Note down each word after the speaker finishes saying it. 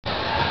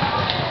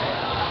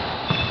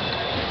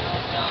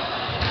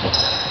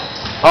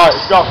All right,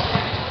 let's go.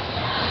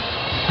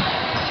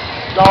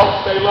 Go.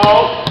 Stay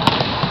low.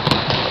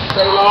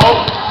 Stay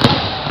low.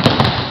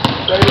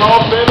 Stay low.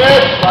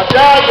 Finish. Watch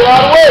out. Get out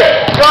of the way.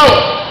 Go.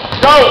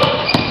 Go.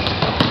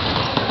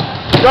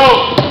 Go.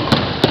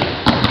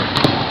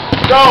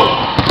 Go.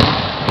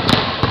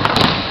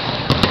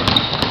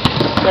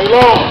 Stay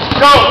low.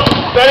 Go.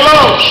 Stay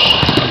low.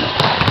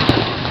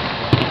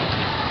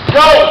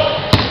 Go.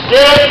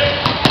 Get it.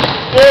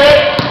 Get it.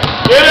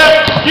 Get it.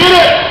 Get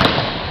it.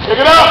 Pick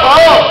it up.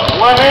 Oh.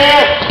 One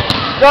hand.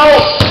 Go.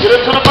 Get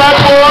it to the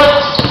backboard.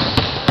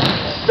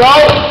 Go.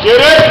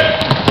 Get it.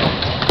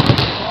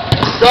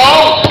 Go.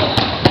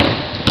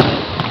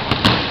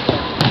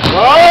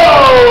 Oh.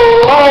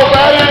 Oh,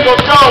 bad angle.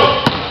 Go.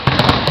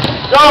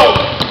 Go.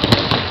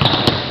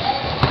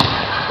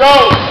 Go.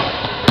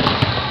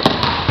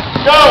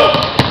 Go.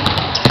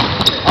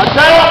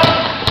 Attack.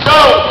 Go.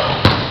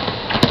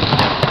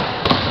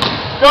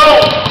 Go.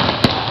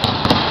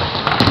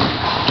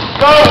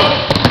 Go.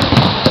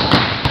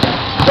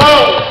 Go.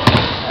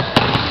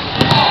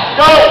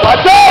 Go.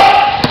 Watch out.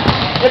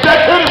 Get that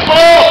tennis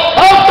ball.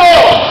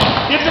 Outdoor.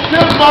 Get the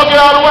tennis ball. Get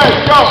out of the way.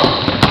 Go.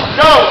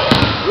 Go.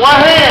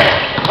 One hand.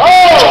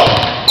 Oh.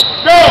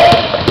 Go.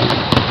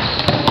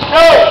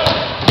 Go.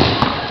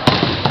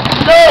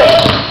 Go.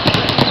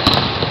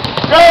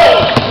 Go.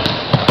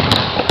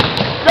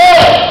 Go.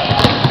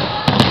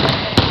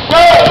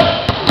 Go.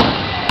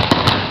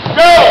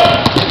 Go.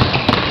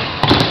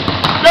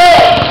 Go.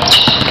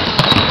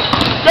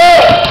 Go.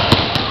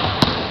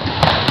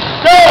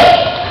 Go.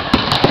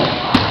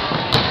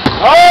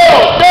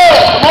 Oh, go.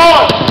 Come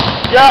on.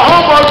 Yeah,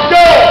 homework.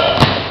 Go.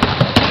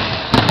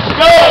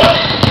 Go.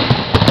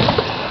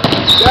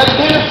 That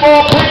tennis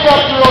ball pickup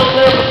drill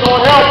there is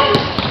going to help you.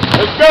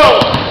 Let's go.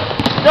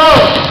 Go.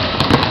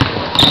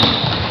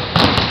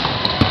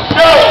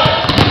 Go.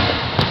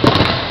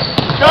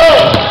 Go.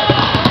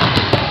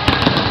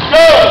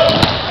 Go.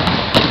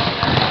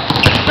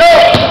 Go.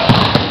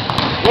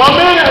 1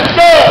 minute. Let's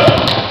go.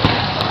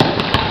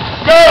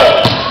 Go.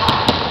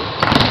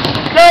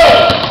 Go.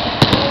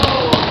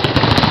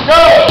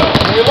 Go.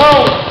 Stay low.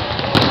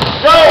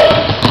 Go.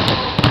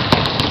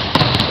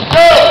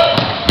 Go.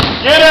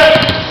 Get it.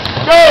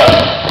 Go.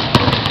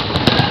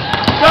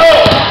 Go.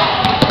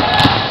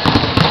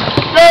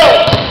 Go.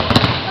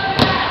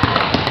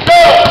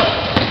 Go.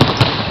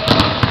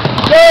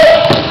 Go.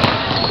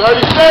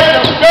 30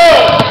 seconds. Go.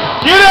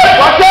 Get it.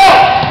 Watch out.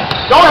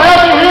 Don't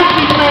have your hips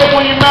defense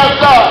when you mess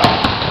up.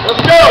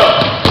 Let's go.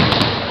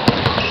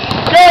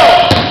 Go.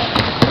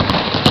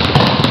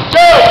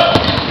 Go.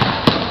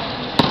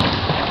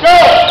 Go.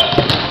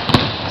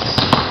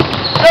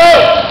 Go.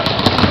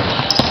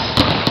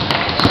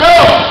 Go.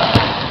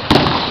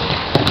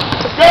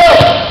 Go.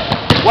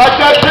 Watch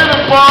that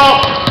tennis ball.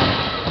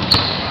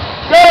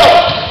 Go.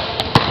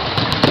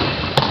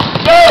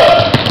 Go.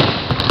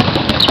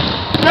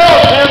 Go.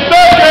 10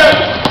 seconds.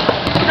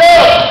 Go.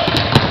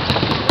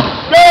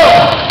 Go.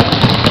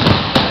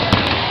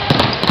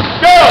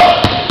 Go.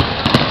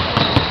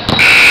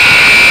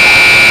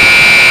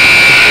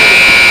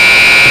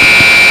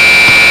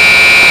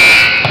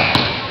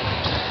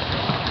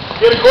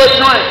 Get a quick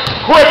drink.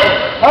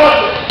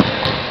 Quick.